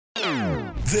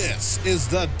This is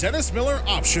the Dennis Miller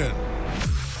Option,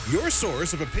 your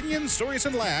source of opinions, stories,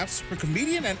 and laughs for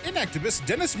comedian and inactivist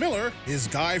Dennis Miller, his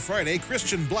Guy Friday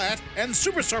Christian Blatt, and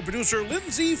superstar producer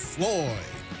Lindsay Floyd.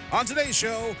 On today's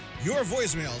show, your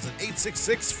voicemails at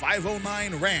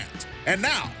 866-509-RANT. And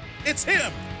now, it's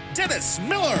him, Dennis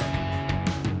Miller.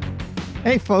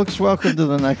 Hey, folks, welcome to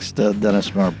the next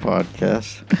Dennis Miller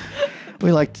podcast.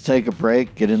 We like to take a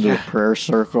break, get into a prayer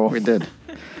circle. We did.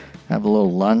 Have a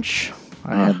little lunch.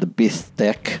 I had the beef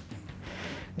stick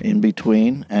in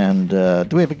between. And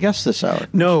do we have a guest this hour?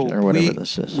 No, or whatever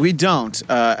this is. We don't.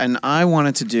 And I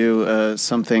wanted to do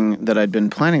something that I'd been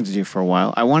planning to do for a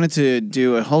while. I wanted to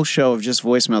do a whole show of just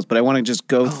voicemails, but I want to just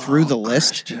go through the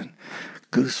list. Christian.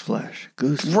 Goose flesh.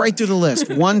 Right through the list.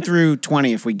 1 through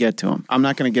 20 if we get to them. I'm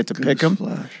not going to get to pick them.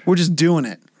 We're just doing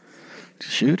it.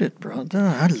 Shoot it, bro.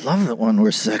 I love it when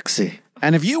we're sexy.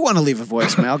 And if you want to leave a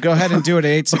voicemail, go ahead and do it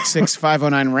at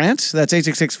 866-509-RANT. That's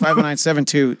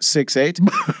 866-509-7268.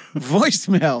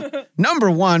 Voicemail number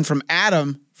 1 from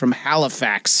Adam from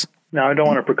Halifax. Now, I don't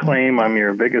want to proclaim I'm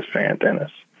your biggest fan,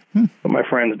 Dennis, but my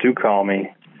friends do call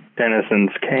me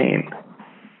Dennison's Cane.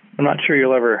 I'm not sure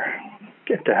you'll ever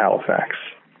get to Halifax,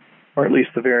 or at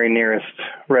least the very nearest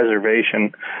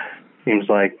reservation. Seems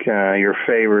like you're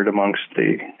favored amongst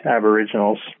the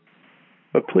Aboriginals.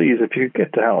 But please, if you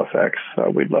get to Halifax,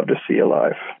 we'd love to see you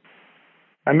live.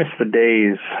 I miss the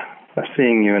days of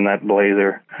seeing you in that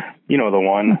blazer. You know the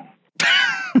one.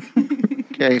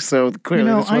 Okay, so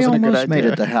clearly this wasn't a good idea. I almost made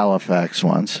it to Halifax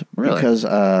once. Really? Because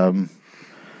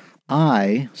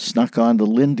I snuck onto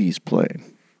Lindy's plane.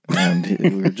 And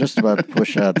we were just about to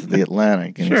push out to the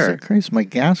Atlantic. And he said, Christ, my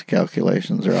gas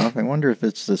calculations are off. I wonder if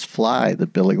it's this fly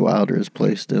that Billy Wilder has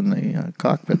placed in the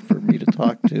cockpit for me to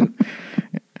talk to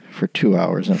for 2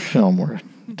 hours in a film where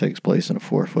it takes place in a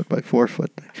 4-foot by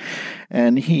 4-foot thing.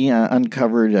 And he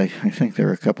uncovered, I think there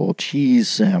were a couple of cheese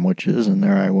sandwiches, and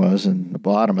there I was in the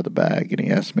bottom of the bag, and he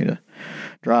asked me to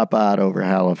drop out over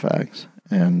Halifax.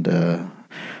 And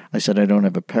I said, I don't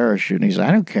have a parachute. And he said,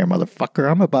 I don't care,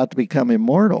 motherfucker. I'm about to become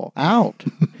immortal. Out.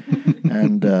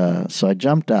 And so I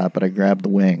jumped out, but I grabbed the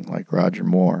wing like Roger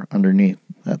Moore underneath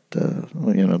that, the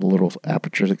little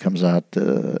aperture that comes out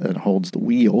and holds the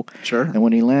wheel. Sure. And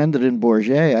when he landed in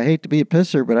Bourget, I hate to be a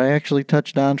pisser, but I actually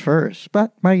touched down first.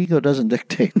 But my ego doesn't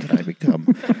dictate that I become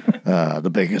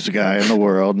the biggest guy in the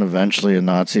world and eventually a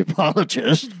Nazi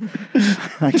apologist.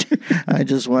 I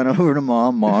just went over to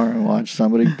Mar and watched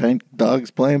somebody paint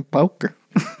dogs playing poker.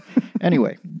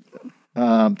 Anyway,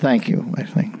 thank you, I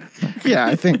think. Yeah,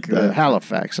 I think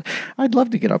Halifax. I'd love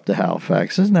to get up to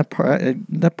Halifax. Isn't that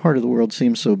part of the world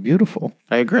seems so beautiful?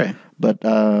 I agree. But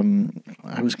I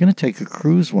was going to take a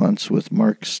cruise once with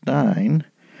Mark Stein,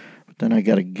 but then I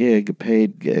got a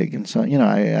paid gig, and so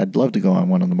I'd love to go on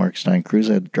one of the Mark Stein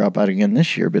cruises. I had to drop out again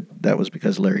this year, but that was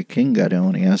because Larry King got ill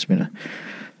and he asked me to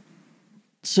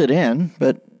sit in.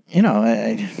 But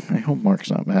I hope Mark's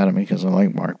not mad at me because I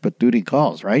like Mark. But duty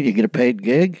calls, right? You get a paid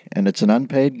gig, and it's an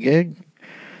unpaid gig.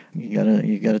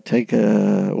 You gotta take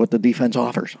what the defense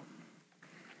offers.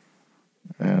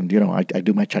 And I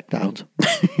do my check downs.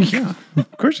 Yeah,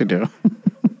 of course you do.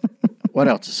 What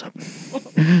else is up?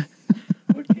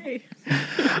 Okay.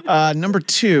 Number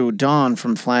 2, Dawn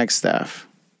from Flagstaff.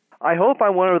 I hope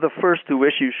I'm one of the first to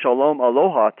wish you shalom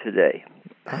aloha today.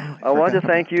 I want to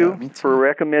thank you for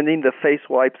recommending the face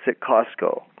wipes at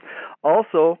Costco.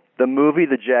 Also, the movie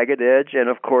The Jagged Edge, and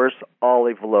of course,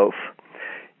 Olive Loaf.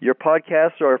 Your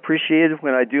podcasts are appreciated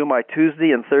when I do my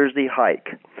Tuesday and Thursday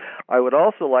hike. I would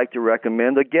also like to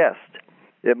recommend a guest.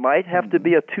 It might have to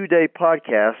be a 2-day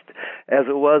podcast, as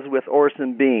it was with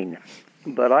Orson Bean.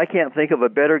 But I can't think of a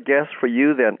better guest for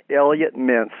you than Elliot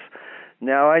Mintz.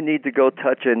 Now I need to go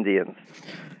touch Indians.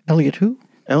 Elliot who?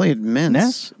 Elliot Mintz?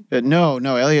 Ness? No,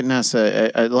 Elliot Ness.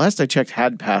 Last I checked,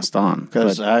 had passed on.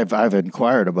 Because I've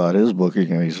inquired about his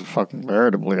booking, and he's fucking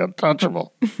veritably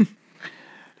untouchable.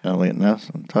 Elliot Ness,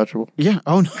 untouchable. Yeah.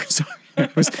 Oh no, sorry.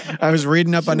 I was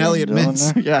reading up on Elliot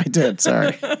Mintz. Yeah, I did.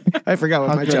 Sorry, I forgot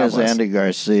what my job was. How good is Andy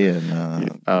Garcia?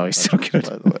 He's so good.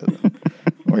 By the way,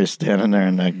 where he's standing there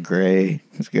in that gray.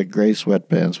 He's got gray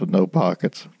sweatpants with no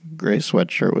pockets, gray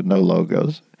sweatshirt with no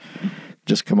logos.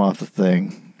 Just come off the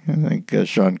thing. I think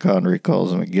Sean Connery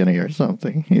calls him a guinea or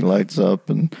something. He lights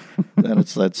up, and then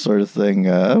it's that sort of thing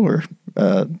where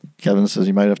Kevin says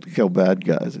you might have to kill bad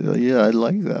guys. He's like, yeah, I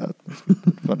like that.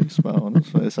 Funny smile on his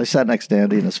face. I sat next to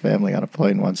Andy and his family on a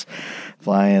plane once,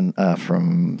 flying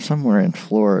from somewhere in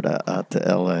Florida out to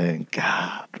L.A. And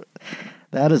God,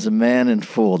 that is a man in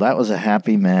full. That was a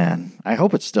happy man. I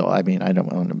hope it's still. I mean, I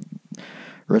don't want to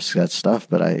risk that stuff,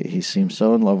 but he seemed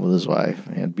so in love with his wife.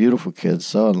 He had beautiful kids,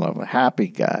 so in love, a happy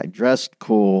guy, dressed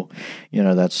cool,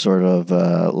 that sort of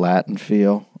Latin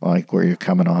feel, like where you're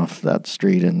coming off that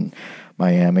street in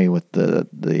Miami with the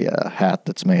hat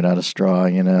that's made out of straw,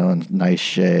 and nice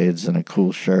shades and a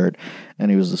cool shirt. And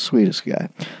he was the sweetest guy.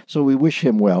 So we wish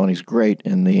him well, and he's great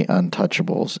in The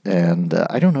Untouchables. And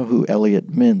I don't know who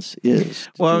Elliot Mintz is.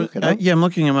 Well, yeah, I'm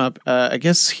looking him up. I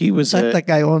guess he was... that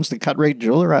guy owns the Cut Rate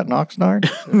Jeweler out in Oxnard?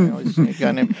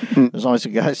 There's always a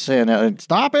guy saying,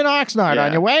 stop in Oxnard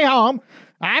on your way home.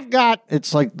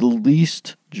 It's like the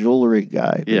least jewelry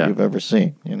guy that you've ever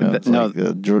seen.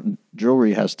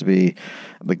 Jewelry has to be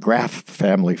the Graf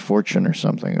family fortune or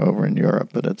something over in Europe,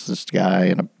 but it's this guy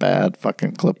in a bad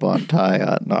fucking clip-on tie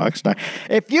out in Oxnard.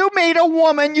 If you meet a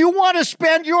woman you want to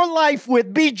spend your life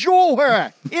with, bejewel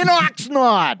her in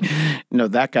Oxnard. No,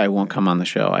 that guy won't come on the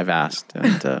show. I've asked,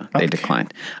 and they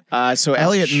declined. So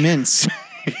Elliot Mintz...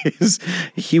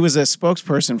 he was a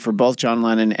spokesperson for both John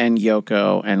Lennon and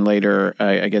Yoko, and later,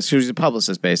 I guess, he was a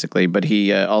publicist, basically, but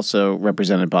he also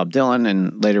represented Bob Dylan,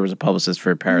 and later was a publicist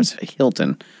for Paris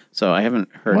Hilton. So I haven't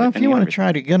heard. Well, if you want to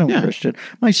try to get him, Christian,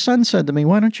 my son said to me,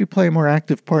 "Why don't you play a more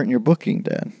active part in your booking,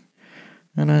 Dad?"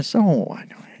 And I said, "Oh,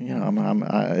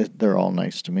 they're all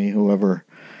nice to me. Whoever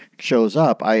shows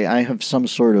up, I have some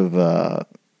sort of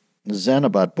zen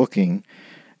about booking."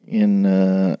 In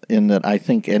that I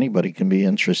think anybody can be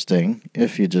interesting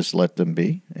if you just let them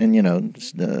be, and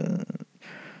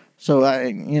so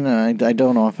I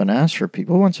don't often ask for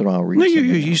people. Once in a while, I'll reach. No,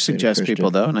 you suggest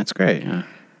people though, and that's great. Yeah.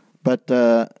 But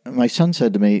my son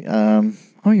said to me, "Oh,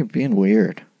 you're being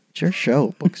weird. It's your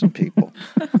show. Book some people."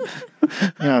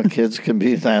 Kids can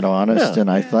be that honest,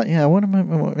 and I thought, what am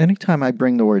I? Anytime I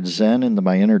bring the word zen into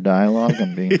my inner dialogue,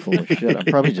 I'm being full of shit. I'm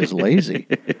probably just lazy.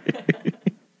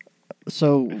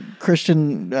 So,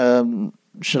 Christian,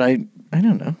 should I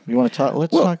don't know. You want to talk?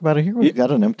 Let's talk about it here. We've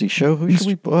got an empty show. Who should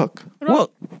we book?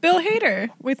 Well, Bill Hader,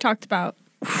 we've talked about.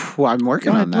 Well, I'm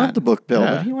working on that. I'd love to book Bill,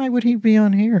 but why would he be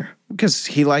on here? Because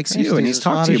he likes you, and he's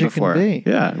talked to you before.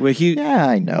 Yeah, well,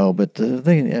 I know, but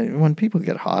when people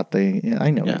get hot,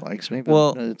 I know he likes me.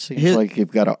 But it seems like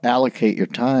you've got to allocate your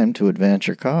time to advance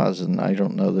your cause, and I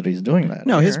don't know that he's doing that.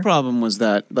 No, his problem was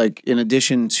that, like, in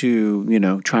addition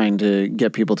to trying to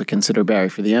get people to consider Barry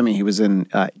for the Emmy, he was in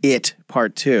It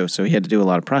Part 2, so he had to do a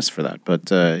lot of press for that. But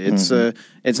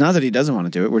it's not that he doesn't want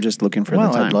to do it. We're just looking for the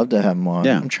time. I'd love to have him on.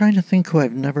 Yeah. I'm trying to think who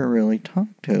I've never really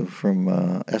talked to from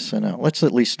SNL. Let's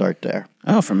at least start there.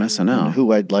 Oh, from SNL. And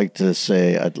who I'd like to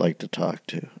say I'd like to talk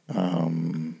to.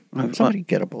 Somebody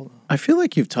gettable. I feel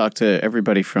like you've talked to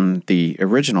everybody from the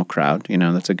original crowd.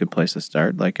 That's a good place to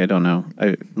start. Like, I don't know.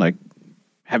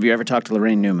 Have you ever talked to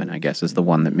Lorraine Newman, I guess, is the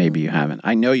one that maybe you haven't.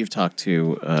 I know you've talked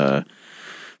to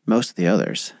most of the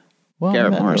others. Well,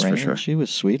 Garrett Morris, Lorraine, for sure. She was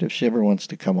sweet if she ever wants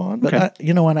to come on. But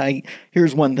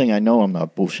here's one thing I know I'm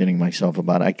not bullshitting myself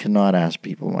about. I cannot ask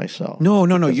people myself. No.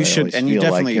 You should, and you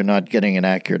definitely like you're not getting an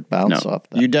accurate bounce off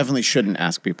that. You definitely shouldn't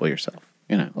ask people yourself.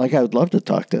 Like I would love to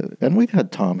talk to, and we've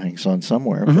had Tom Hanks on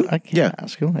somewhere, but I can't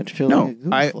ask him. I'd feel like a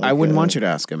goof. I wouldn't want you to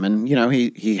ask him. And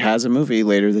he has a movie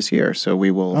later this year, so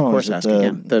we will of course ask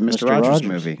again. The Mr. Rogers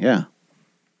movie. Yeah.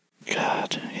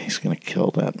 God, he's gonna kill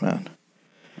that man.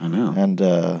 I know.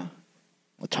 And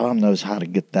Tom knows how to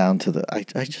get down to the... I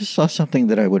just saw something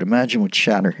that I would imagine would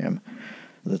shatter him.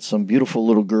 That some beautiful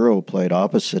little girl played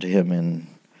opposite him in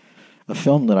a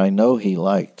film that I know he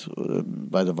liked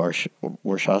by the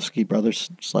Warshawski brothers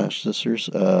 /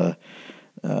 sisters.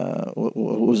 What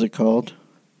was it called?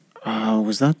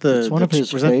 Was that the... It's one of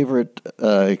his favorite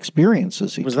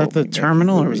experiences. Was that The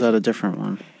Terminal, or was that a different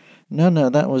one? No,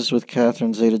 that was with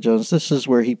Catherine Zeta-Jones. This is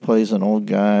where he plays an old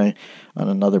guy on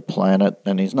another planet,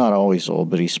 and he's not always old,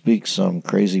 but he speaks some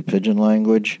crazy pigeon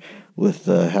language with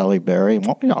Halle Berry. It's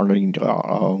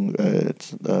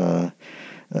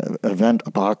Event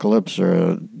Apocalypse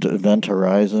or Event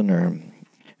Horizon, or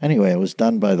anyway, it was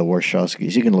done by the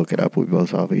Warshawskis. You can look it up. We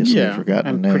both obviously have forgotten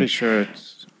the name. I'm pretty sure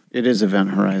it is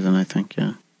Event Horizon, I think,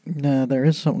 yeah. No, there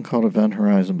is something called Event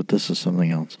Horizon, but this is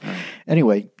something else. Right.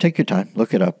 Anyway, take your time.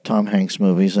 Look it up. Tom Hanks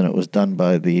movies, and it was done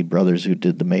by the brothers who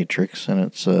did The Matrix, and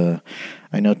it's, I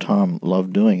know Tom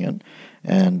loved doing it,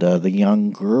 and the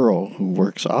young girl who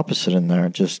works opposite in there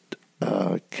just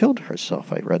killed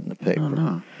herself, I read in the paper. Oh,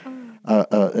 no.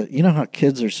 You know how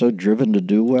kids are so driven to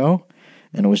do well?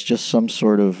 And it was just some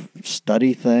sort of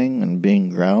study thing and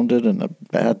being grounded and a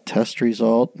bad test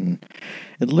result. And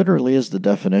it literally is the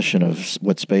definition of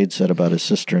what Spade said about his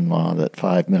sister-in-law, that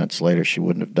 5 minutes later she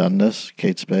wouldn't have done this,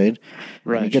 Kate Spade.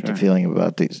 Right. You get the feeling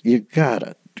about these. You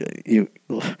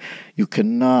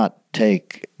cannot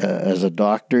take, as a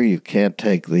doctor, you can't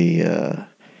take the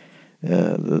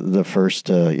the first,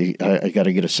 I got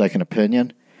to get a second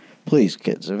opinion. Please,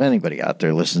 kids, if anybody out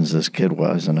there listens, this kid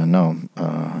was, and I know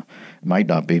it might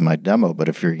not be my demo, but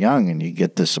if you're young and you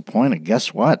get disappointed,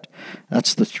 guess what?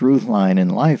 That's the through line in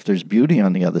life. There's beauty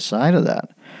on the other side of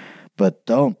that. But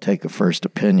don't take a first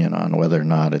opinion on whether or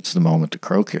not it's the moment to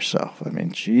croak yourself. I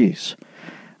mean, geez.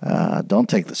 Don't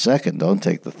take the second, don't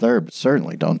take the third, but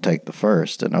certainly don't take the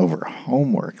first. And over a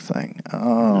homework thing,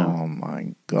 oh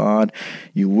my God.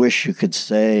 You wish you could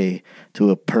say to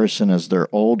a person as they're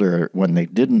older when they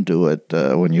didn't do it,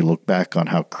 when you look back on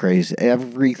how crazy,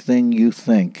 everything you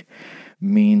think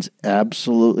means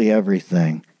absolutely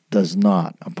everything does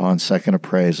not, upon second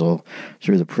appraisal,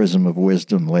 through the prism of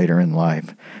wisdom later in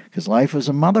life. Because life is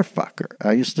a motherfucker.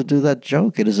 I used to do that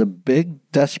joke. It is a big,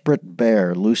 desperate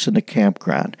bear loose in a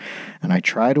campground. And I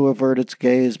try to avert its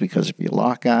gaze because if you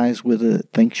lock eyes with it, it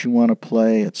thinks you want to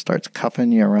play, it starts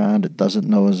cuffing you around, it doesn't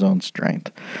know its own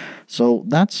strength. So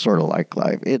that's sort of like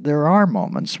life. There are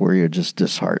moments where you're just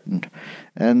disheartened.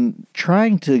 And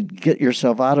trying to get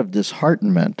yourself out of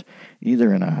disheartenment,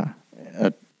 either in a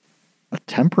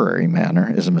temporary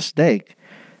manner, is a mistake.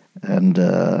 And,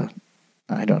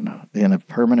 I don't know, in a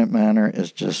permanent manner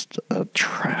is just a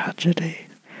tragedy.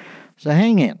 So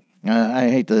hang in. I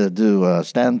hate to do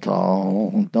stand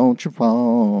tall, don't you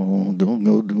fall, don't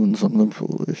go doing something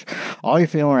foolish. All you're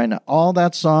feeling right now, all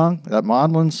that song, that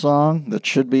maudlin song that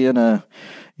should be in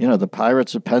the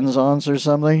Pirates of Penzance or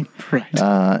something,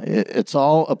 right? It's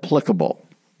all applicable.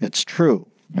 It's true.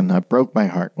 And that broke my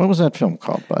heart. What was that film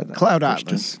called by that? Cloud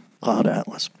Atlas. Cloud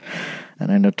Atlas.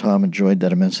 And I know Tom enjoyed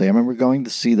that immensely. I remember going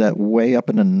to see that way up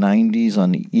in the 90s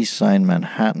on the east side of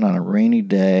Manhattan on a rainy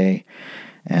day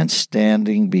and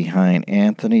standing behind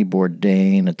Anthony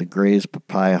Bourdain at the Gray's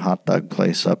Papaya hot dog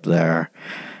place up there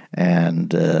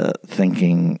and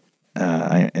thinking,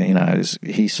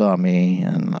 he saw me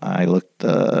and I looked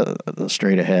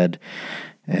straight ahead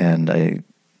and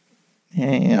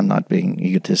I'm not being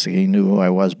egotistic. He knew who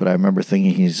I was, but I remember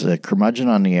thinking he's a curmudgeon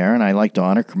on the air, and I like to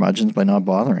honor curmudgeons by not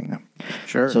bothering them.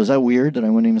 Sure. So is that weird that I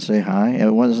wouldn't even say hi? I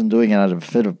wasn't doing it out of a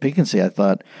fit of piquancy. I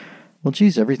thought, well,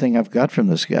 geez, everything I've got from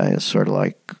this guy is sort of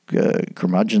like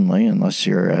curmudgeonly, unless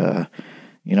you're,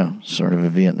 sort of a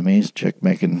Vietnamese chick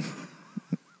making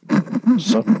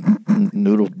some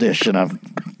noodle dish in a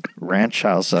ranch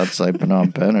house outside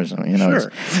Phnom Penh or something. Sure.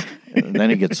 And then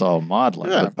he gets all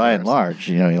maudlin. Yeah, but by and large,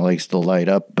 he likes to light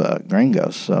up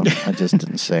gringos. So I just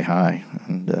didn't say hi.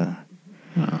 And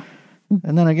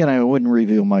then again, I wouldn't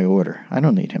reveal my order. I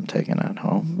don't need him taking that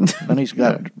home. Then he's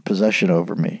got possession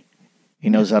over me. He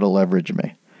knows how to leverage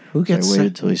me. Who gets? I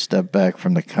waited till he stepped back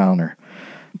from the counter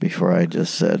before I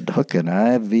just said, hook an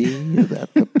IV, that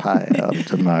papaya up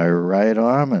to my right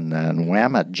arm, and then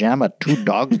wham it, jam it, 2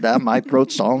 dogs down my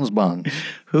throat, Solom's buns.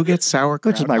 Who gets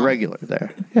sauerkraut? Which is my regular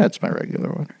there. Yeah, it's my regular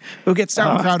one. Who gets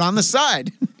sauerkraut on the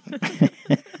side?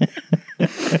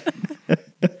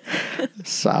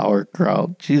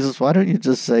 Sauerkraut. Jesus, why don't you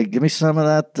just say, give me some of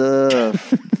that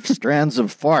strands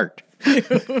of fart? Yeah,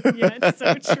 it's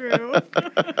so true.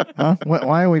 Huh?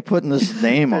 Why are we putting this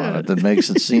name on it that makes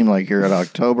it seem like you're at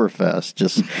Oktoberfest?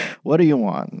 Just, what do you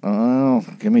want? Oh,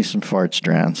 give me some fart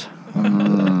strands.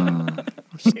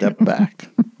 Step back.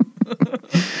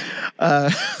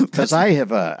 Because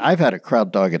I've had a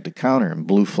crowd dog at the counter and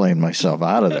blue flamed myself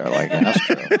out of there like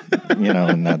Astro,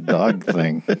 in that dog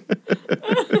thing.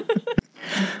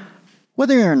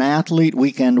 Whether you're an athlete,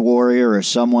 weekend warrior, or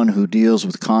someone who deals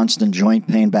with constant joint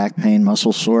pain, back pain,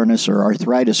 muscle soreness, or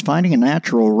arthritis, finding a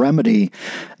natural remedy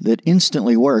that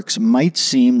instantly works might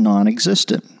seem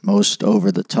non-existent. Most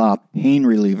over-the-top pain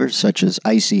relievers, such as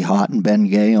Icy Hot and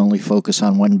Bengay, only focus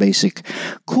on one basic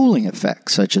cooling effect,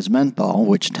 such as menthol,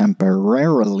 which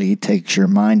temporarily takes your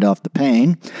mind off the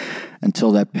pain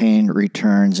until that pain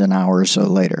returns an hour or so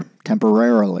later.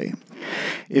 Temporarily.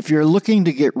 If you're looking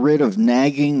to get rid of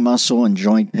nagging muscle and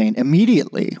joint pain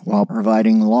immediately while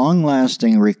providing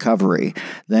long-lasting recovery,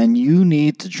 then you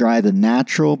need to try the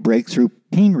natural breakthrough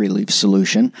pain relief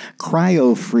solution,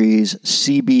 CryoFreeze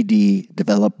CBD,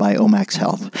 developed by Omax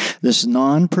Health. This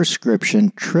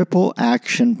non-prescription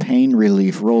triple-action pain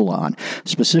relief roll-on,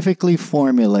 specifically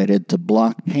formulated to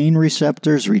block pain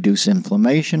receptors, reduce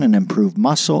inflammation, and improve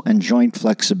muscle and joint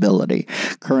flexibility.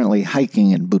 Currently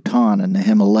hiking in Bhutan and the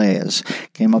Himalayas.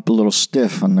 Came up a little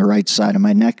stiff on the right side of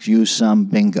my neck. Use some,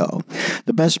 bingo.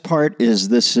 The best part is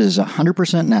this is a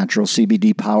 100% natural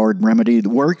CBD-powered remedy that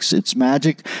works. It's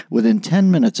magic within 10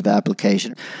 minutes of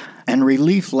application, and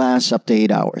relief lasts up to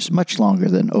 8 hours, much longer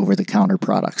than over-the-counter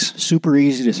products. Super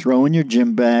easy to throw in your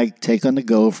gym bag, take on the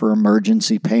go for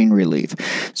emergency pain relief.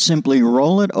 Simply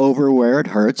roll it over where it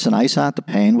hurts and ice out the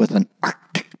pain with an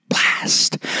Arctic blast.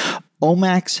 fast.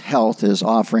 Omax Health is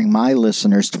offering my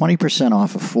listeners 20%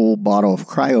 off a full bottle of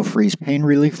CryoFreeze Pain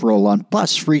Relief Roll-On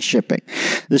plus free shipping.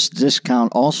 This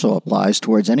discount also applies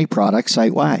towards any product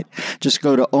site-wide. Just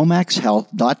go to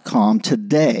omaxhealth.com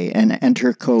today and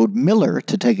enter code Miller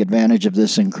to take advantage of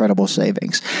this incredible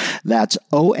savings. That's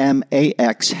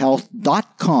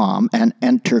omaxhealth.com and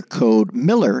enter code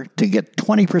Miller to get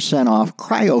 20% off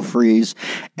CryoFreeze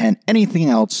and anything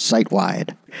else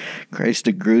site-wide. Christ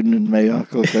to Gruden and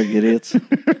Mayock look like idiots.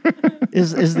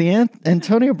 Is the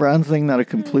Antonio Brown thing not a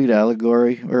complete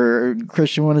allegory? Or,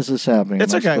 Christian, when is this happening?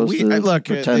 It's okay. Look,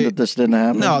 pretend that this didn't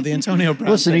happen? No, the Antonio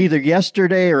Brown Listen, thing. either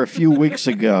yesterday or a few weeks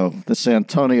ago, this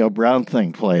Antonio Brown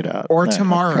thing played out. Or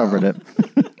tomorrow. I covered it.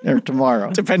 Or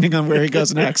tomorrow. Depending on where he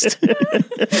goes next.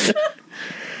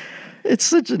 It's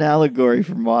such an allegory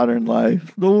for modern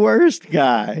life. The worst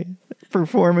guy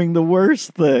performing the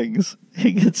worst things.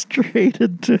 He gets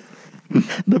traded to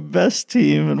the best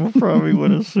team and will probably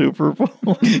win a Super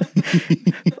Bowl.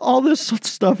 All this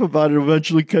stuff about it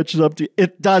eventually catches up to you.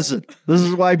 It doesn't. This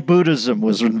is why Buddhism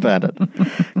was invented.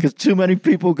 Because too many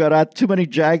people too many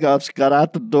jagoffs got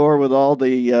out the door with all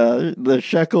the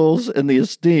shekels and the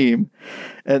esteem.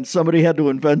 And somebody had to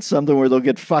invent something where they'll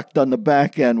get fucked on the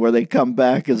back end where they come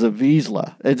back as a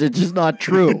Vizsla. It's just not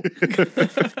true.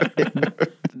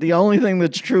 The only thing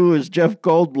that's true is Jeff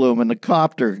Goldblum in the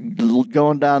copter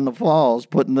going down the falls,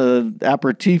 putting the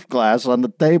aperitif glass on the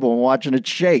table and watching it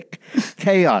shake.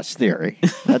 Chaos theory.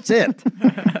 That's it.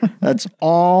 That's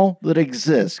all that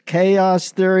exists.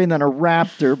 Chaos theory, and then a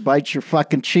raptor bites your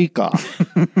fucking cheek off.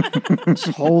 This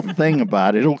whole thing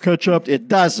about it. It'll catch up. It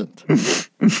doesn't.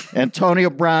 Antonio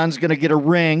Brown's going to get a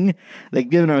ring. They've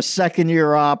given him a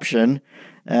second-year option.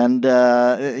 And,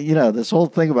 this whole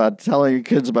thing about telling your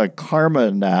kids about karma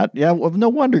and that, well, no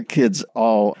wonder kids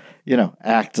all,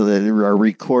 are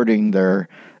recording their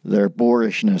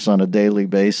boorishness on a daily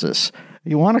basis.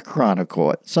 You want to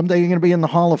chronicle it. Someday you're going to be in the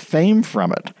Hall of Fame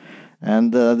from it.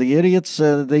 And the idiots,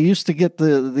 they used to get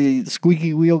the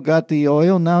squeaky wheel got the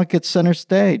oil, now it gets center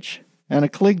stage and a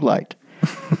Klieg light.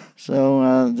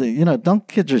 So, don't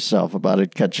kid yourself about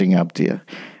it catching up to you.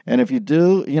 And if you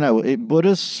do,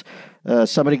 Buddhists...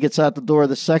 somebody gets out the door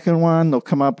the second one, they'll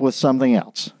come up with something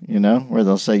else, where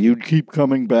they'll say, you keep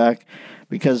coming back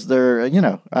because they're,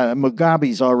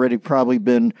 Mugabe's already probably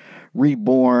been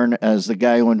reborn as the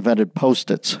guy who invented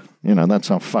Post-its. That's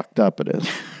how fucked up it is.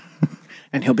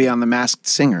 And he'll be on The Masked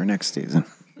Singer next season.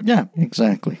 Yeah,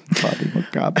 exactly. Bobby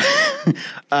Mugabe.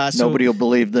 Nobody will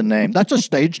believe the name. That's a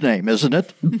stage name, isn't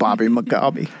it? Bobby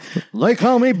Mugabe. They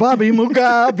call me Bobby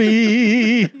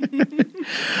Mugabe.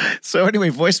 So anyway,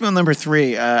 voicemail number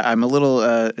 3, I'm a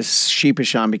little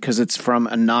sheepish on because it's from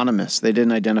Anonymous. They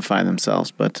didn't identify themselves,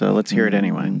 but let's hear it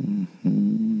anyway.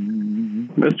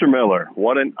 Mr. Miller,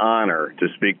 what an honor to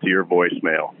speak to your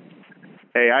voicemail.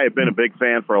 Hey, I have been a big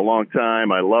fan for a long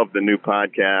time. I love the new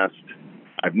podcast.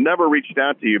 I've never reached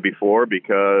out to you before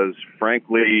because,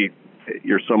 frankly,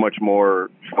 you're so much more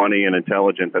funny and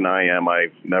intelligent than I am.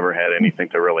 I've never had anything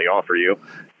to really offer you.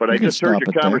 But I just heard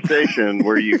your conversation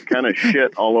where you kind of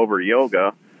shit all over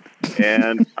yoga.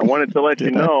 And I wanted to let you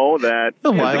know that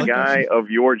as a guy of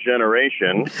your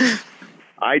generation,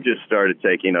 I just started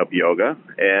taking up yoga.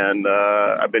 And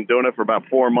I've been doing it for about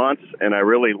 4 months, and I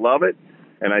really love it.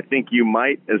 And I think you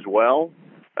might as well.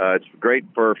 It's great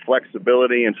for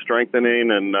flexibility and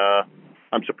strengthening, and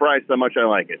I'm surprised how much I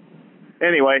like it.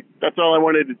 Anyway, that's all I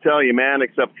wanted to tell you, man,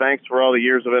 except thanks for all the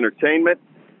years of entertainment.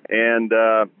 And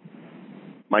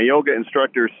my yoga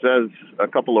instructor says a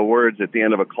couple of words at the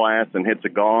end of a class and hits a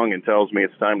gong and tells me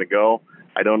it's time to go.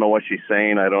 I don't know what she's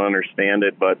saying. I don't understand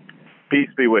it, but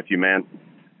peace be with you, man.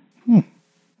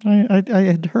 I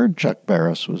had heard Chuck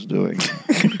Barris was doing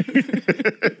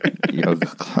yoga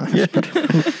class. Yeah.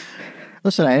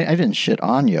 Listen, I didn't shit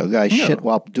on yoga. I shit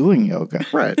while doing yoga.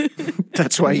 Right.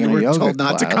 That's why you were told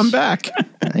not to come back.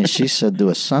 And she said, do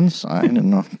a sun sign,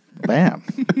 and bam.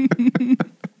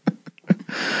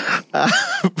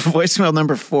 Voicemail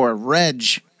number 4, Reg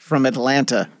from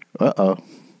Atlanta. Uh-oh.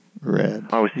 Red.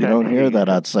 You don't hear that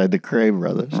outside the Cray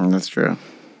brothers. That's true.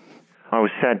 I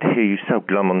was sad to hear you so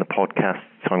glum on the podcast,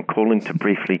 so I'm calling to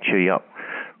briefly cheer you up.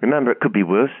 Remember, it could be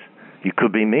worse. You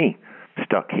could be me,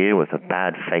 stuck here with a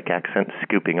bad fake accent,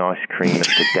 scooping ice cream at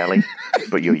the deli.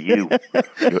 But you're you.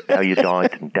 You're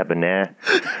erudite and debonair.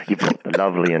 You've got the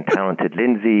lovely and talented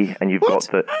Lindsay, and you've got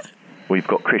we've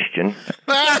got Christian.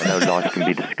 I know life can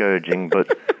be discouraging,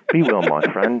 but be well, my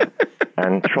friend,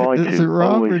 and try to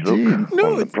always look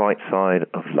on the bright side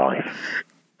of life.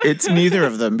 It's neither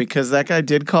of them because that guy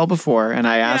did call before, and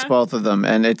I asked both of them,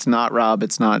 and it's not Rob,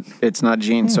 it's not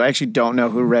Gene. So I actually don't know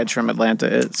who Reg from Atlanta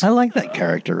is. I like that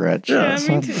character, Reg. Yeah,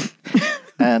 me too.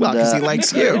 And, well, because he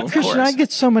likes you, of Christian, course. I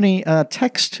get so many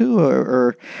texts too,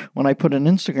 or when I put an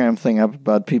Instagram thing up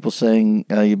about people saying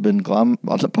you've been glum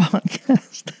on the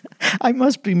podcast. I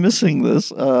must be missing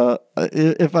this.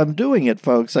 If I'm doing it,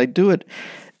 folks, I do it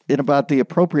in about the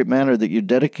appropriate manner that you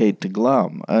dedicate to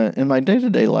glum. In my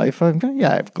day-to-day life, I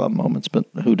have glum moments, but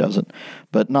who doesn't?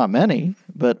 But not many.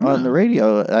 But on the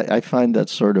radio, I find that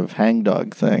sort of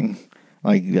hangdog thing,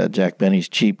 like Jack Benny's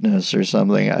cheapness or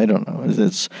something. I don't know.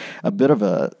 It's a bit of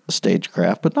a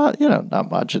stagecraft, but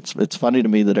not much. It's funny to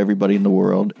me that everybody in the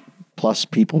world, plus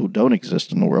people who don't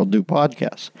exist in the world, do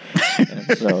podcasts.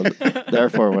 And so,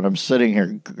 therefore, when I'm sitting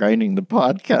here grinding the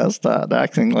podcast out,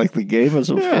 acting like the game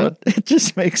is afoot, it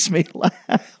just makes me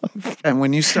laugh. And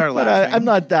when you start laughing... I'm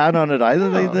not down on it either.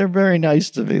 No. They're very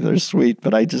nice to me. They're sweet,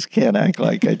 but I just can't act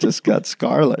like I just got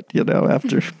scarlet,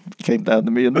 after it came down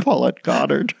to me and Paulette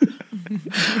Goddard.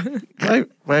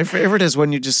 My favorite is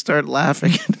when you just start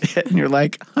laughing at it and you're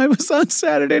like, I was on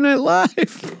Saturday Night Live.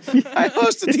 I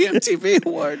hosted the MTV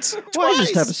Awards twice. Well, I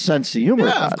just have a sense of humor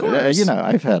about it.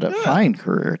 I've had a fine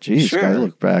career. Geez, I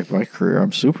look back at my career.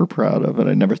 I'm super proud of it.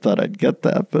 I never thought I'd get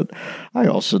that, but I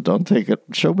also don't take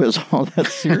showbiz all that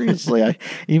seriously.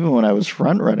 Even when I was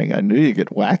front running, I knew you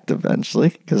get whacked eventually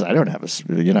because I don't have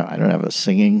a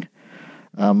singing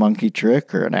monkey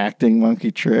trick or an acting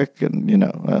monkey trick, and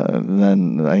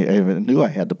then I knew I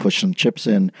had to push some chips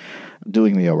in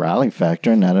doing the O'Reilly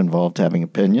factor, and that involved having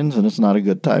opinions, and it's not a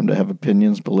good time to have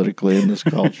opinions politically in this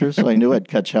culture, so I knew I'd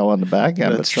catch hell on the back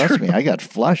end. But trust me, I got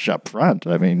flush up front.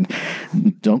 I mean,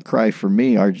 don't cry for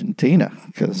me, Argentina,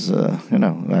 because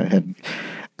I had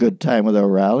good time with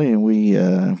O'Reilly, and we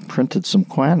printed some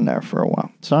Quan there for a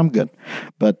while. So I'm good.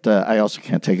 But I also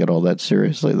can't take it all that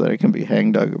seriously that I can be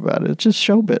hangdog about it. It's just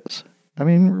showbiz. I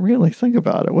mean, really, think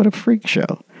about it. What a freak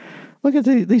show. Look at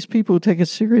these people who take it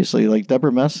seriously, like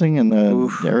Deborah Messing and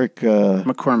Eric...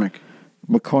 McCormick.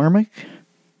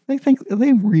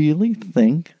 They really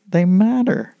think they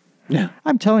matter. Yeah.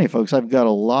 I'm telling you, folks, I've got a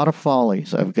lot of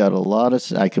follies. I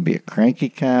could be a cranky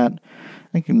cat.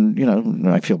 I can,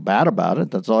 I feel bad about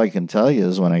it. That's all I can tell you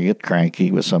is when I get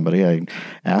cranky with somebody, I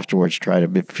afterwards try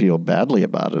to feel badly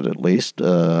about it at least,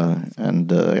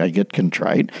 and I get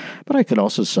contrite. But I could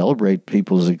also celebrate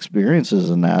people's experiences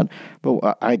in that.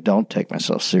 But I don't take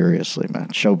myself seriously, man.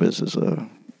 Showbiz is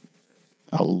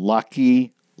a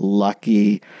lucky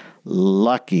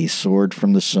sword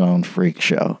from the sewn freak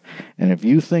show. And if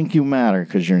you think you matter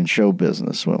because you're in show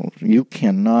business, well, you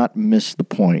cannot miss the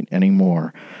point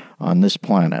anymore on this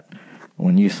planet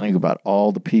when you think about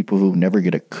all the people who never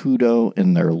get a kudo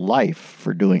in their life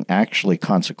for doing actually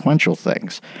consequential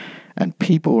things, and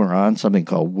people who are on something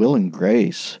called Will and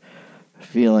Grace,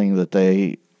 feeling that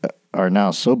they are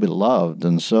now so beloved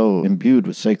and so imbued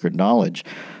with sacred knowledge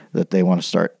that they want to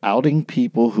start outing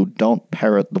people who don't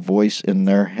parrot the voice in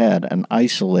their head and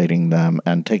isolating them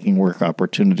and taking work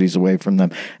opportunities away from them,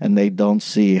 and they don't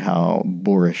see how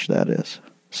boorish that is.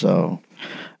 So...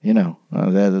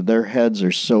 their heads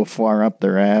are so far up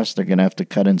their ass, they're going to have to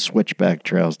cut in switchback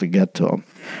trails to get to them.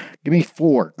 Give me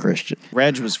 4, Christian.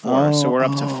 Reg was 4, so we're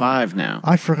up to 5 now.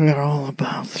 I forgot all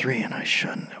about 3, and I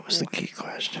shouldn't. It was the key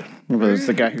question. It was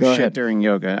the guy who shit during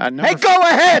yoga. Hey, go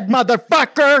ahead,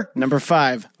 motherfucker! Number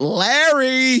 5,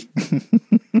 Larry!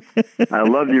 I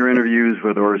loved your interviews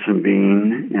with Orson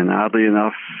Bean, and oddly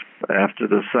enough, after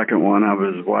the second one, I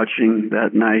was watching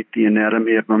that night The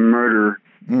Anatomy of a Murder,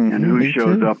 and who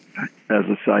shows up as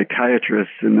a psychiatrist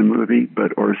in the movie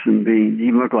but Orson Bean.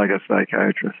 He looked like a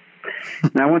psychiatrist.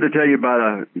 And I wanted to tell you about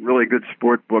a really good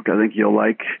sport book I think you'll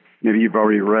like. Maybe you've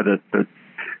already read it, but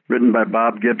written by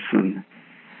Bob Gibson.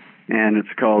 And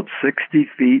it's called 60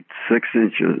 Feet, 6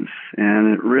 Inches.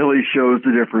 And it really shows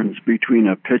the difference between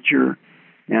a pitcher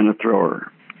and a thrower.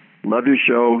 Love your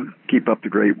show. Keep up the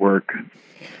great work.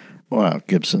 Well,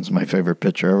 Gibson's my favorite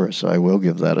pitcher ever, so I will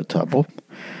give that a tupple.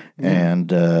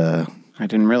 And I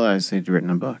didn't realize they'd written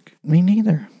a book. Me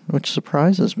neither, which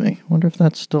surprises me. Wonder if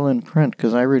that's still in print,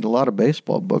 because I read a lot of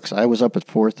baseball books. I was up at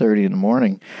 4:30 in the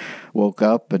morning, woke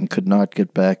up and could not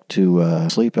get back to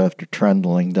sleep after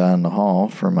trundling down the hall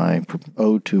for my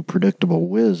ode to predictable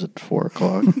whiz at 4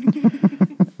 o'clock.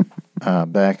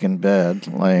 Back in bed,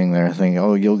 laying there thinking,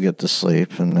 oh, you'll get to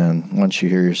sleep. And then once you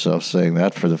hear yourself saying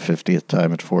that for the 50th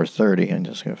time at 4:30, and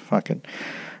just go fucking...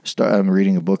 I'm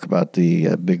reading a book about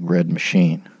the Big Red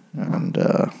Machine, and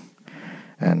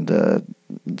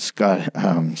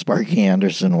Sparky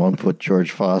Anderson won't put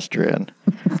George Foster in.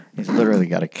 He's literally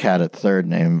got a cat at third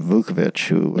named Vukovic,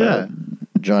 who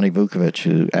Johnny Vukovic,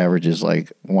 who averages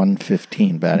like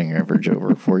 115 batting average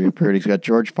over a 4-year period. He's got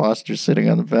George Foster sitting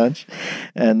on the bench,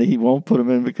 and he won't put him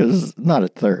in because, not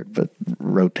at third, but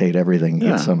rotate everything and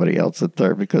get somebody else at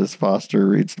third because Foster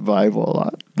reads the Bible a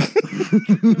lot.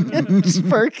 And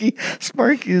Sparky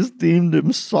has deemed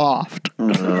him soft.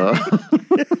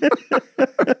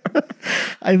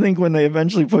 I think when they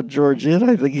eventually put George in,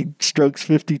 I think he strokes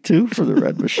 52 for the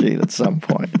Red Machine at some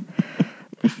point.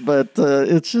 But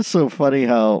it's just so funny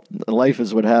how life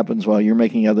is what happens while you're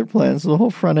making other plans. The whole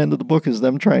front end of the book is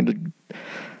them trying to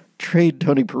trade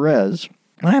Tony Perez.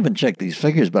 I haven't checked these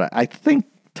figures, but I think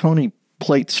Tony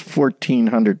plates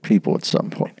 1,400 people at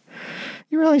some point.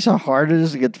 You realize how hard it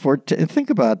is to get 14? Think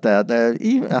about that.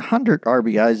 Even 100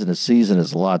 RBIs in a season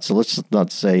is a lot, so let's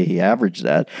not say he averaged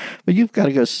that. But you've got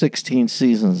to go 16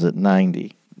 seasons at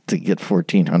 90 to get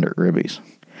 1,400 ribbies.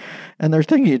 And they're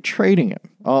thinking of trading him.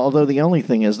 Although the only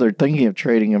thing is they're thinking of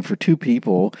trading him for two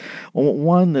people.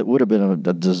 One that would have been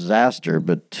a disaster,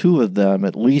 but two of them,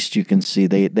 at least you can see,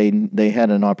 they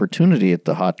had an opportunity at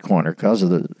the hot corner because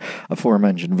of the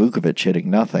aforementioned Vukovic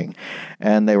hitting nothing.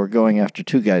 And they were going after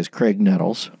two guys, Craig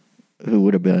Nettles, who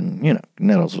would have been,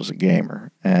 Nettles was a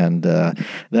gamer. And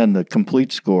then the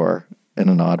complete score, in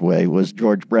an odd way, was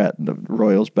George Brett. The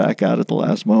Royals back out at the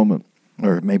last moment.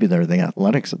 Or maybe they're the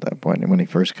Athletics at that point. And when he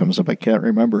first comes up, I can't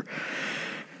remember.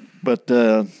 But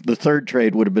the third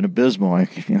trade would have been abysmal. I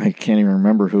can't even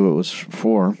remember who it was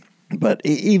for. But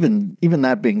even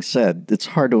that being said, it's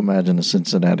hard to imagine the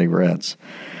Cincinnati Reds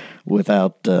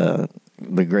without the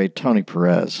great Tony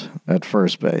Perez at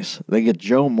first base. They get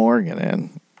Joe Morgan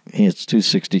in. He hits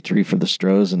 .263 for the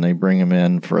Stros, and they bring him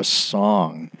in for a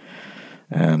song.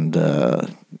 And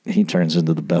he turns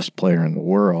into the best player in the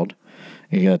world.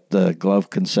 You got Glove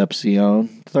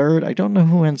Concepcion third. I don't know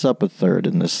who ends up at third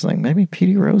in this thing. Maybe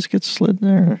Petey Rose gets slid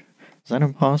there. Is that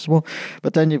impossible?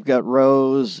 But then you've got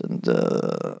Rose and,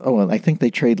 I think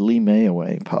they trade Lee May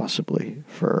away possibly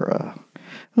for,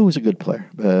 who was a good player,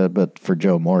 but for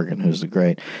Joe Morgan, who's the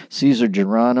great. Cesar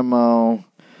Geronimo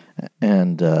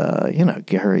and,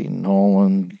 Gary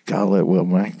Nolan, Will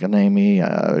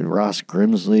McEnany, Ross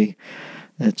Grimsley.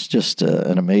 It's just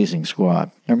an amazing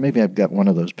squad. Or maybe I've got one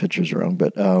of those pictures wrong,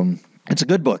 but it's a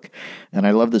good book. And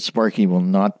I love that Sparky will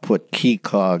not put Key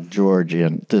Cog George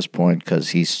in at this point because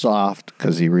he's soft,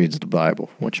 because he reads the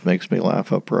Bible, which makes me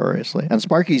laugh uproariously. And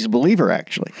Sparky's a believer,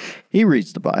 actually. He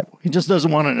reads the Bible. He just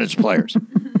doesn't want it in his players.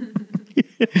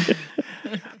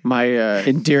 My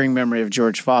endearing memory of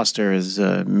George Foster is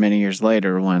many years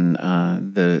later when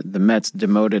the Mets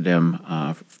demoted him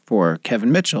for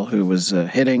Kevin Mitchell, who was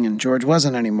hitting and George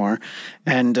wasn't anymore.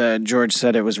 And George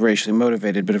said it was racially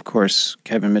motivated, but of course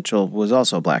Kevin Mitchell was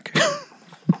also black.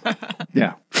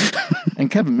 Yeah. And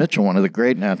Kevin Mitchell, one of the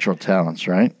great natural talents,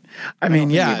 right? I don't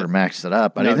think he ever maxed it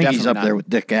up, but I think he's up there with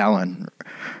Dick Allen,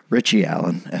 Richie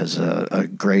Allen, as a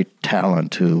great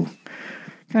talent who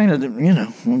kind of,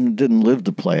 didn't live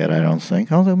to play it, I don't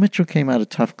think. Although Mitchell came out of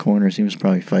tough corners. He was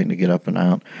probably fighting to get up and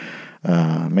out.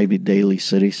 Maybe Daly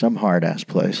City, some hard-ass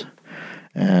place.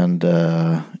 And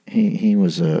he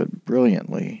was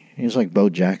he was like Bo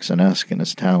Jackson-esque in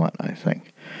his talent, I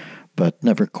think. But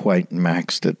never quite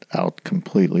maxed it out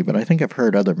completely. But I think I've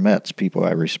heard other Mets, people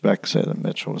I respect, say that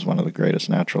Mitchell was one of the greatest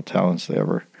natural talents they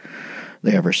ever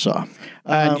saw.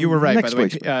 And you were right, by the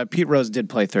way. Pete Rose did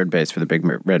play third base for the Big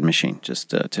Red Machine,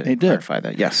 just to clarify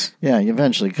that. Yes. Yeah,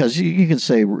 eventually, because you can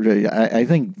say, I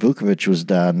think Vukovic was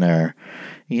down there.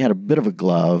 He had a bit of a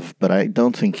glove, but I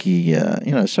don't think he,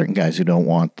 certain guys who don't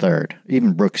want third.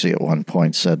 Even Brooksy at one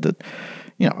point said that,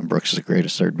 Brooks is the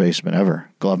greatest third baseman ever,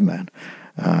 glove man.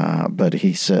 But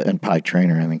he said, and Pie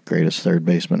Trainer, I think, greatest third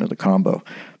baseman of the combo.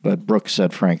 But Brooks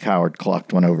said Frank Howard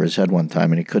clocked one over his head one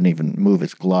time, and he couldn't even move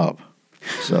his glove.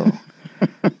 So,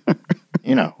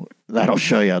 that'll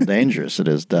show you how dangerous it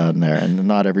is down there. And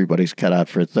not everybody's cut out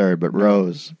for third, but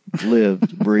Rose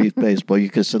lived, breathed baseball.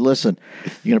 You could say, listen,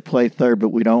 you're going to play third, but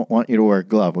we don't want you to wear a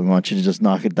glove. We want you to just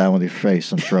knock it down with your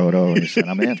face and throw it over. And he said,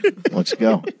 I'm in. Let's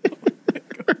go.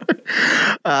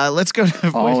 Let's go to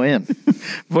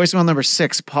voicemail number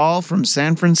 6. Paul from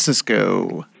San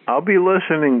Francisco. I'll be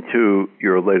listening to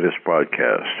your latest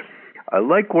podcast. I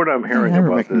like what I'm hearing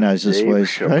about this Dave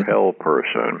Chappelle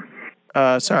person.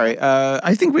 Sorry.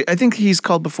 I think he's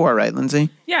called before, right, Lindsay?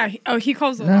 Yeah. He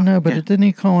calls a lot. No, but didn't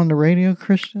he call on the radio,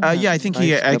 Christian? Yeah, I think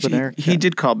he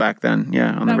did call back then.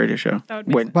 Yeah, on the radio show.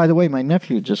 By the way, my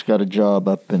nephew just got a job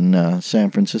up in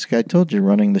San Francisco. I told you,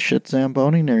 running the shit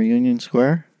Zamboni near Union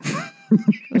Square.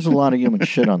 There's a lot of human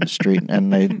shit on the street,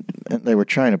 and they were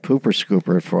trying to pooper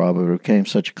scooper it for a while, but it became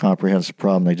such a comprehensive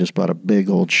problem. They just bought a big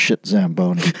old shit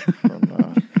Zamboni from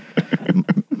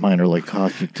minor league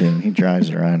hockey team. He drives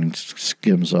around and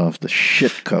skims off the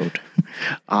shit coat.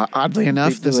 Oddly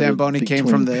enough, the Zamboni came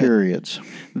from the periods.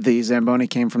 The Zamboni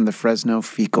came from the Fresno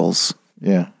Fecals.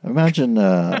 Yeah, imagine.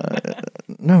 No,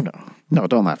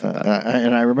 don't laugh at that.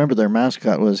 And I remember their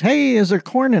mascot was, "Hey, is there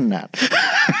corn in that?"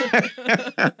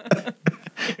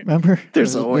 Remember?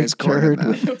 There's always corn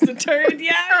in that. It was a turd,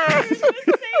 yeah. I was going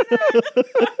to say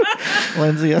that.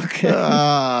 Lindsay,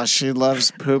 okay. She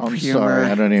loves poop I'm humor. sorry,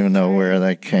 I don't even know where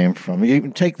that came from. You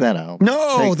can take that out.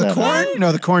 No, the corn?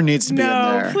 No, the corn needs to be in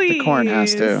there. Please. The corn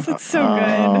has to. It's so good.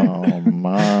 Oh,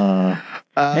 my.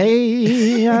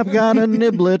 Hey, I've got a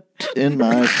niblet in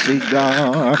my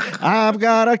cigar. I've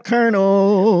got a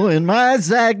kernel in my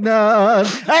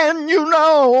Zagnut. And you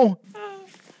know.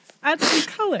 Add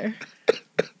some color.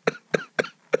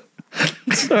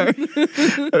 Sorry.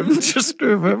 I'm just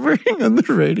remembering on the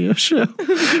radio show,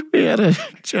 we had a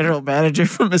general manager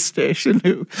from a station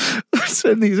who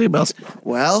sent these emails.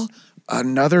 Well,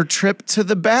 another trip to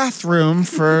the bathroom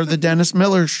for the Dennis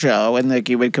Miller show. And like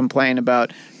he would complain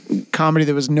about comedy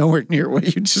that was nowhere near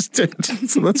what you just did.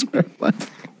 So that's where I'm laughing.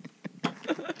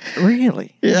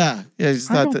 Really? Yeah. He's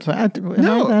not that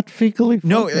fecally focused?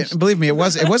 No, believe me, it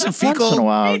wasn't fecal. Once in a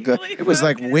while. It was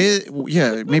like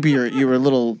maybe you were a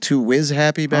little too whiz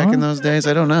happy back in those days.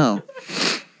 I don't know.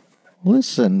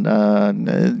 Listen,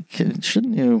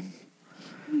 shouldn't you?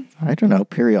 I don't know.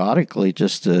 Periodically,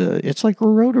 just it's like a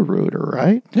Roto-Rooter,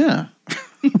 right? Yeah.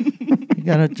 You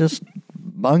gotta just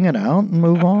bung it out and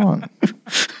move on.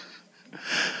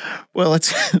 Well,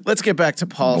 let's get back to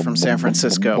Paul from San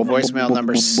Francisco. Voicemail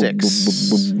number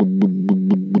 6.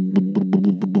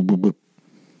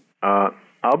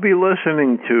 I'll be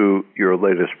listening to your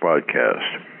latest broadcast.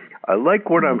 I like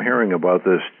what I'm hearing about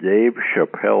this Dave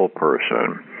Chappelle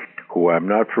person, who I'm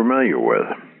not familiar with.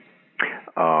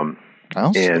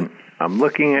 And I'm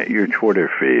looking at your Twitter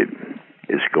feed.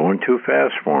 It's going too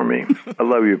fast for me. I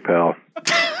love you, pal.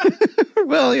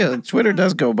 Well, yeah, Twitter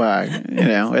does go by. You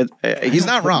know, he's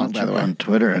not wrong, by the way. On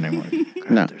Twitter anymore. God,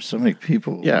 no, there's so many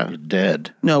people. Yeah, who are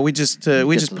dead. No, we just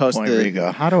post where you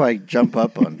go, how do I jump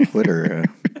up on Twitter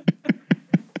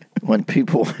when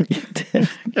people are dead?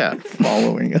 Yeah,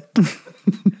 following it.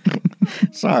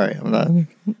 Sorry, I'm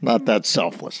not that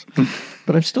selfless,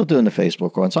 but I'm still doing the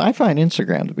Facebook one. So I find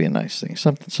Instagram to be a nice thing.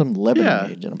 Some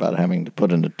lemonade about having to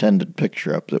put an attended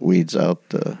picture up that weeds out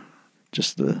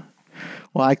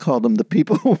well, I call them the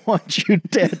people who want you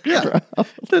dead crowd.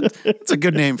 That's a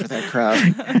good name for that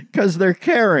crowd. Because they're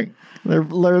caring, they're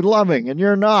loving, and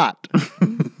you're not.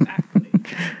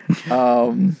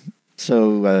 So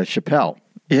Chappelle,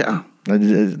 yeah,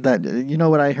 that you know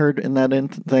what I heard in that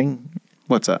thing.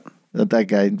 What's that? That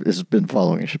guy has been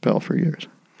following Chappelle for years.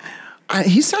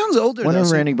 He sounds older.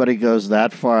 Whenever anybody goes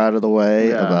that far out of the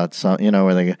way about some,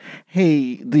 where they go,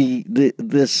 "Hey,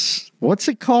 this what's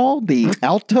it called? The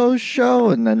Alto show,"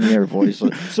 and then their voice,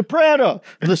 "Soprano,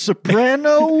 the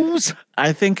Sopranos."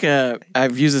 I think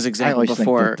I've used this example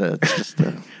before. It's just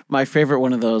my favorite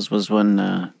one of those was when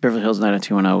Beverly Hills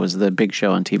 90210 was the big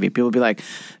show on TV. People would be like,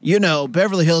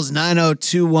 Beverly Hills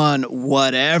 9021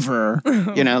 whatever.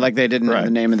 Like they didn't know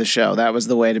the name of the show. That was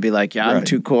the way to be like, I'm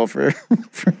too cool for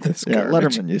this garbage.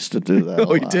 Letterman used to do that.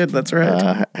 Oh, he did. That's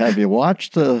right. Have you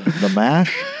watched the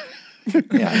MASH?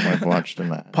 Yeah, I've watched the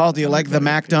MASH. Paul, do you like the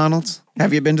McDonald's?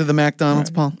 Have you been to the McDonald's,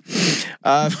 Paul?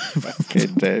 Okay,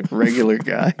 Dave, regular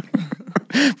guy.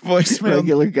 Voicemail.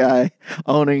 Regular guy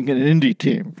owning an indie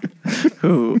team.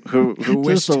 Who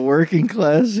just a working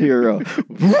class hero.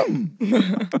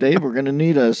 Dave, we're gonna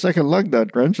need a second lug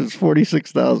nut wrench. It's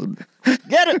 $46,000.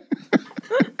 Get it.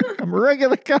 I'm a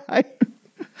regular guy.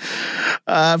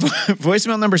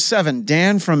 Voicemail number 7,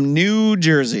 Dan from New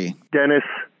Jersey. Dennis,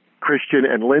 Christian,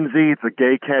 and Lindsay, the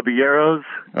gay caballeros.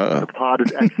 The pod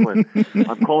is excellent.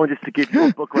 I'm calling just to give you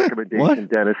a book recommendation,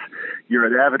 Dennis. You're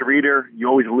an avid reader. You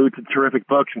always allude to terrific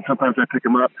books, and sometimes I pick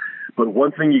them up. But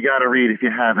one thing you got to read if you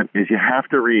haven't is you have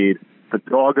to read The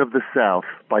Dog of the South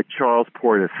by Charles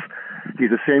Portis.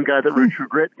 He's the same guy that wrote True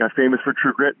Grit, got famous for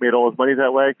True Grit, made all his money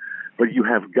that way. But you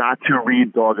have got to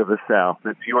read Dog of the South.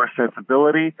 It's your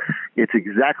sensibility. It's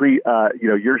exactly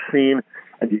your scene.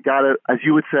 And you got to, as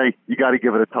you would say, you got to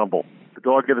give it a tumble. The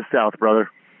Dog of the South, brother.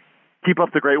 Keep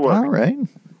up the great work. All right.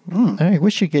 I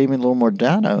wish you gave me a little more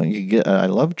data. I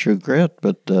love True Grit,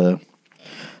 but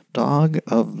Dog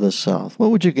of the South. What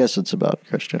would you guess it's about,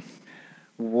 Christian?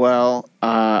 Well,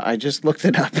 I just looked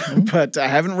it up, but I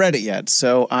haven't read it yet.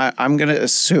 So I'm going to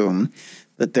assume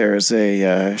that there's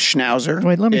a Schnauzer.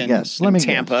 Wait, let me guess. Let me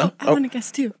Tampa. I want to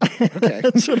guess too. Okay.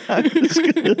 That's what I was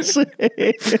going to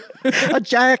say. A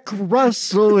Jack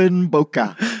Russell in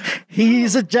Boca.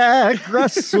 He's a Jack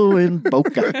Russell in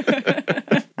Boca.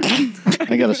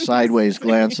 I got a sideways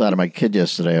glance out of my kid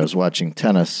yesterday. I was watching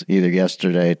tennis either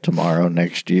yesterday, tomorrow,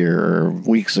 next year, or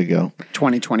weeks ago.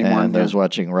 2021. And I was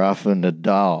watching Rafa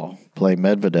Nadal play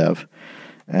Medvedev.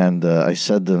 And I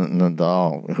said to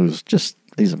Nadal,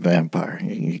 he's a vampire.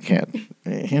 He can't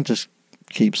just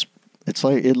keeps. It's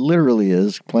like it literally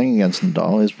is playing against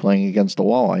Nadal is playing against a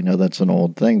wall. I know that's an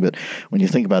old thing, but when you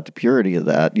think about the purity of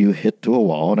that, you hit to a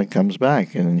wall and it comes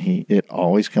back, and it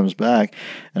always comes back.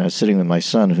 And I was sitting with my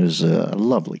son, who's a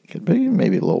lovely kid, but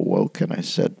maybe a little woke, and I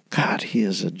said, "God, he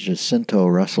is a Jacinto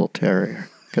Russell Terrier,"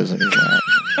 because of that.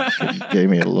 He gave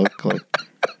me a look like.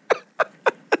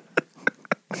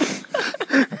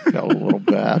 I felt a little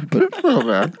bad, but a little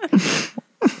bad.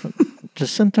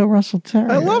 Jacinto Russell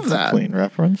Terrier. I love that. Clean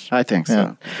reference. I think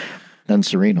so. Then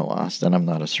Serena lost, and I'm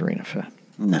not a Serena fan.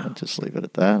 No. I'll just leave it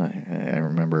at that. I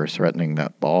remember her threatening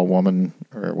that ball woman,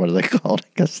 or what are they called? I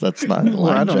guess that's not the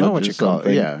line. I don't know what you call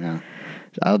it. Something. Yeah.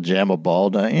 I'll jam a ball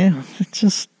down. Yeah,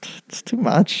 it's too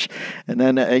much. And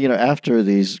then, after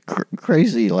these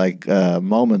crazy,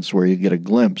 moments where you get a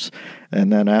glimpse,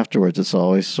 and then afterwards it's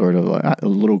always sort of like a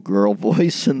little girl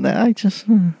voice in that. I just...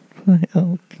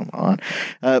 Oh, come on.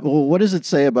 Well, what does it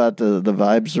say about the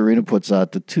vibe Serena puts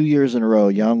out? The 2 years in a row,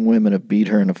 young women have beat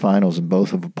her in the finals, and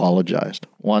both have apologized.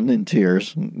 One in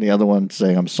tears, and the other one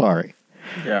saying, "I'm sorry."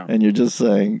 Yeah. And you're just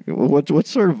saying, what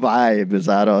sort of vibe is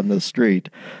out on the street?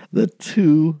 The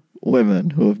two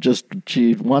women who have just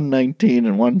achieved 119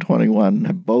 and 121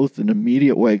 have both, in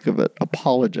immediate wake of it,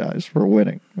 apologized for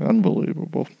winning.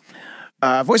 Unbelievable.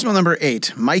 Voicemail number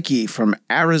 8, Mikey from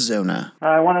Arizona.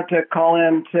 I wanted to call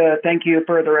in to thank you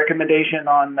for the recommendation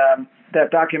on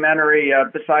that documentary,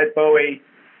 Beside Bowie,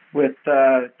 with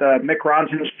the Mick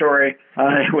Ronson story.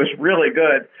 It was really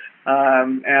good,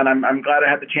 and I'm glad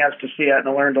I had the chance to see it, and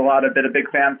I learned a lot. I've been a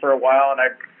big fan for a while, and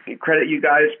I credit you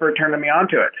guys for turning me on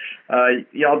to it.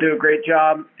 Y'all do a great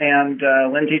job, and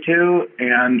Lindsay too,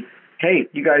 and hey,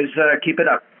 you guys keep it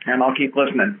up. And I'll keep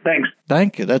listening. Thanks.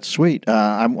 Thank you. That's sweet.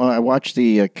 I watched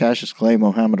the Cassius Clay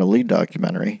Muhammad Ali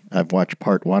documentary. I've watched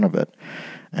part 1 of it,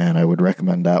 and I would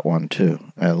recommend that one too.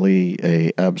 Ali,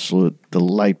 a absolute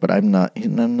delight, but I'm not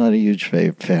a huge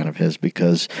fan of his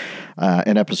because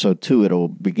in episode 2 it'll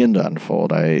begin to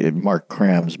unfold. Mark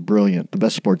Cram's brilliant, the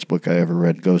best sports book I ever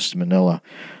read, Ghost of Manila.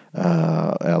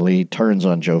 Ali turns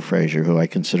on Joe Frazier, who I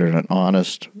consider an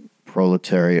honest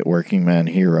proletariat working man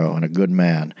hero and a good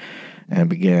man, and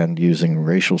began using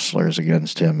racial slurs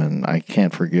against him, and I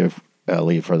can't forgive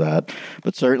Ali for that.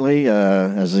 But certainly,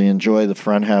 as I enjoy the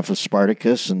front half of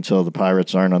Spartacus until the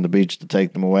pirates aren't on the beach to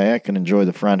take them away, I can enjoy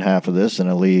the front half of this, and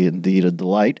Ali indeed a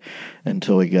delight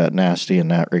until he got nasty in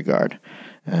that regard.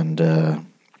 And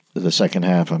the second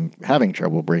half I'm having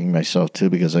trouble bringing myself to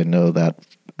because I know that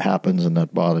happens and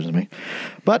that bothers me.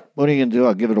 But what are you going to do?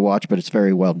 I'll give it a watch, but it's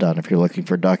very well done if you're looking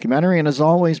for a documentary. And as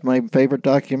always, my favorite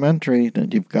documentary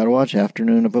that you've got to watch,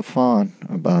 Afternoon of a Faun,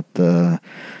 about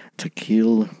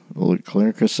Tequila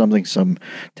Leclerc or something, some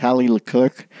Tally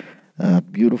Leclerc,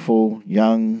 beautiful,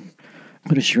 young.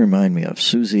 What does she remind me of?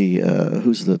 Susie,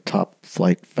 who's the top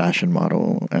flight fashion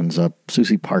model, ends up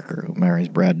Susie Parker, who marries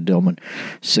Brad Dillman,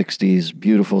 60s,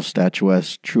 beautiful,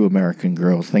 statuesque, true American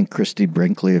girl. Think Christy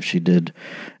Brinkley if she did,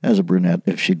 as a brunette,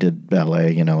 if she did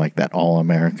ballet, like that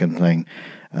all-American thing.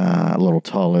 A little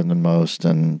taller than most,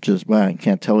 and just, I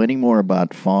can't tell any more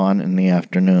about Fawn in the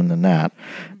Afternoon than that,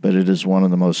 but it is one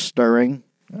of the most stirring,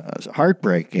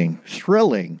 heartbreaking,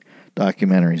 thrilling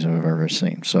documentaries I've ever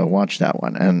seen. So watch that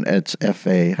one. And it's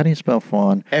F-A, how do you spell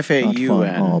Fawn?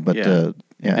 F-A-U-N. But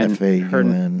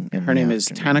F-A-U-N. Her name is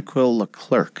Tanaquil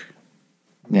Leclerc.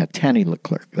 Yeah, Tanny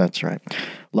Leclerc, that's right.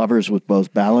 Lovers with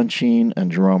both Balanchine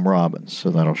and Jerome Robbins. So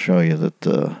that'll show you that,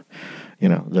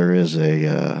 there is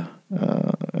a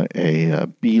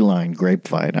beeline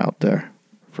grapevine out there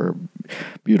for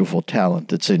beautiful talent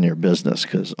that's in your business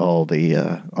because all the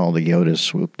Yodas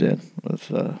swooped in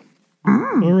with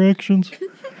erections.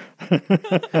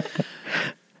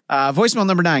 Voicemail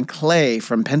number 9, Clay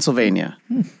from Pennsylvania.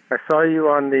 I saw you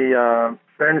on the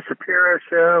Ben Shapiro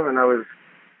show, and I was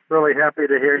really happy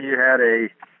to hear you had a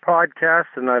podcast,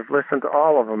 and I've listened to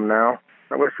all of them now.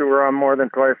 I wish we were on more than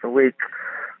twice a week.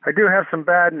 I do have some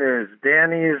bad news.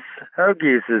 Danny's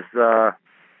Hoagies is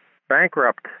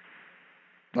bankrupt.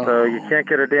 So you can't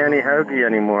get a Danny Hoagie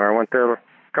anymore. I went there a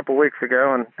couple weeks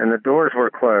ago, and the doors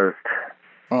were closed.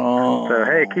 So,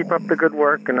 hey, keep up the good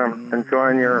work, and I'm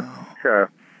enjoying your show.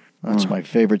 That's my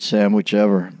favorite sandwich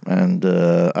ever, and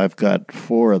I've got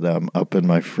 4 of them up in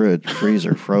my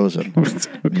freezer, frozen.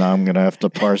 Now I'm going to have to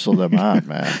parcel them out,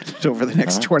 man. Over the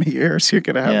next 20 years, you're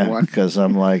going to have one. Because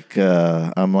I'm like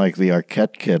the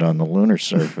Arquette kid on the lunar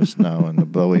surface now in the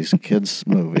Bowie's Kids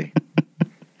movie,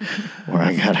 where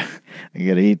I gotta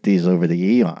eat these over the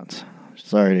eons.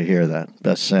 Sorry to hear that.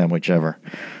 Best sandwich ever.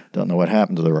 Don't know what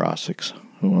happened to the Rossics,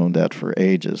 who owned that for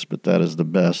ages, but that is the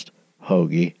best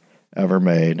hoagie ever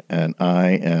made, and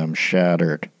I am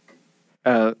shattered.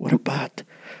 What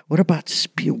about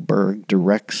Spielberg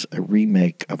directs a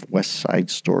remake of West Side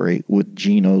Story with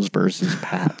Geno's versus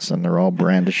Pat's, and they're all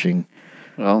brandishing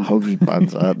hoagie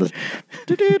buns out.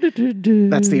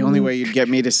 That's the only way you'd get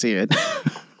me to see it.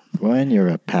 When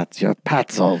you're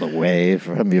Pat's all the way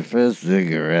from your first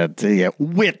cigarette to your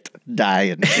wit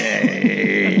dying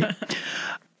day.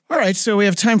 All right, so we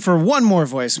have time for one more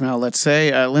voicemail, let's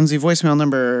say. Lindsay, voicemail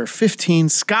number 15,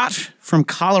 Scott from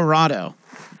Colorado.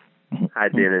 Hi,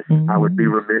 Dennis. I would be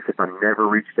remiss if I never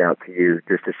reached out to you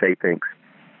just to say thanks.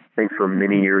 Thanks for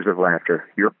many years of laughter.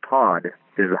 Your pod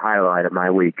is the highlight of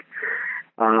my week.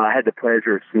 I had the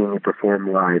pleasure of seeing you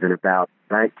perform live in about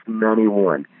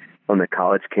 1991 on the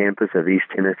college campus of East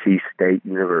Tennessee State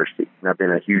University, and I've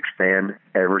been a huge fan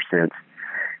ever since.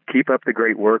 Keep up the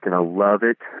great work, and I love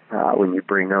it when you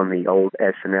bring on the old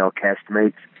SNL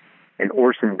castmates. And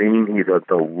Orson Bean, he's a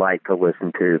delight to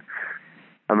listen to.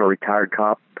 I'm a retired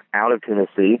cop out of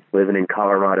Tennessee, living in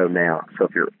Colorado now. So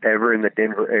if you're ever in the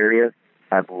Denver area,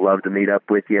 I'd love to meet up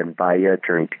with you and buy you a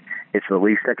drink. It's the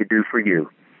least I could do for you.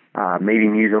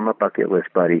 Meeting you's on my bucket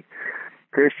list, buddy.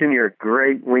 Christian, you're a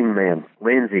great wingman.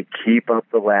 Lindsay, keep up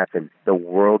the laughing. The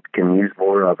world can use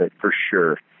more of it for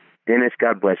sure. Dennis,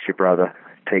 God bless you, brother.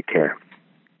 Take care.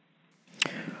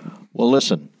 Well,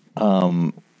 listen,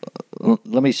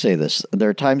 let me say this. There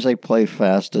are times I play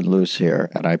fast and loose here,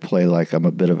 and I play like I'm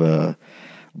a bit of a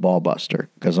ball buster,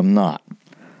 because I'm not.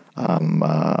 I'm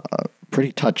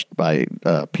pretty touched by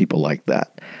people like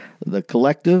that. The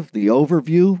collective, the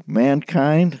overview,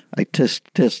 mankind, I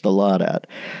tissed a lot at.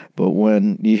 But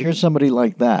when you hear somebody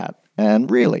like that,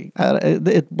 and really,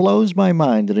 it blows my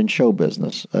mind that in show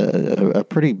business, a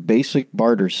pretty basic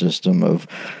barter system of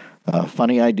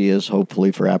funny ideas,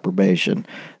 hopefully for approbation,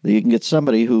 that you can get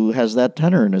somebody who has that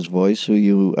tenor in his voice, who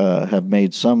you have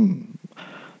made some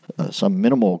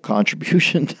minimal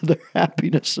contribution to their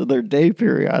happiness of their day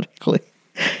periodically.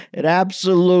 It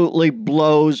absolutely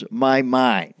blows my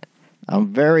mind.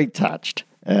 I'm very touched,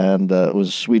 and it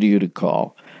was sweet of you to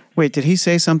call. Wait, did he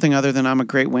say something other than I'm a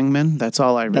great wingman? That's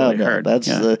all I really heard. That's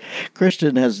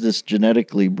Christian has this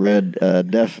genetically bred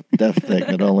deaf thing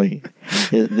that only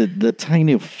the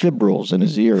tiny fibrils in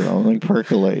his ear only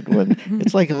percolate when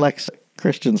it's like Alexa.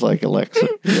 Christian's like Alexa.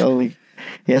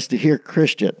 He has to hear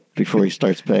Christian before he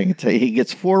starts paying attention. He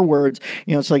gets 4 words.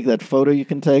 You know, it's like that photo you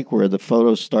can take where the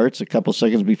photo starts a couple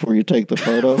seconds before you take the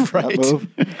photo. Right. That move.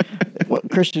 Well,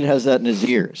 Christian has that in his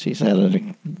ears. He's had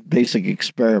a basic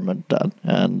experiment done,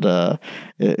 and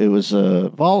it was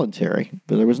voluntary.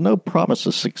 But there was no promise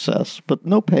of success, but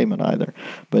no payment either.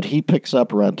 But he picks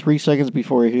up around 3 seconds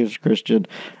before he hears Christian,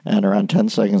 and around 10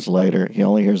 seconds later, he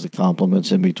only hears the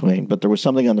compliments in between. But there was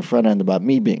something on the front end about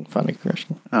me being funny,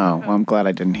 Christian. Oh, well, I'm glad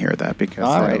I didn't hear that, because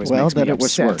all right, well, then it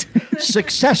was work.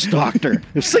 Success, doctor.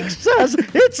 Success.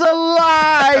 It's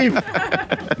alive.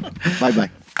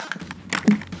 Bye-bye.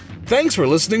 Thanks for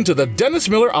listening to the Dennis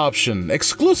Miller Option,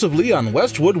 exclusively on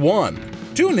Westwood One.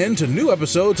 Tune in to new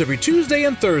episodes every Tuesday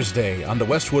and Thursday on the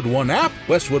Westwood One app,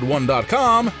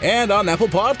 westwood1.com, and on Apple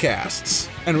Podcasts.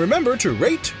 And remember to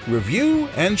rate, review,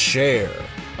 and share.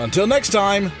 Until next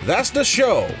time, that's the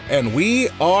show, and we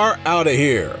are out of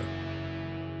here.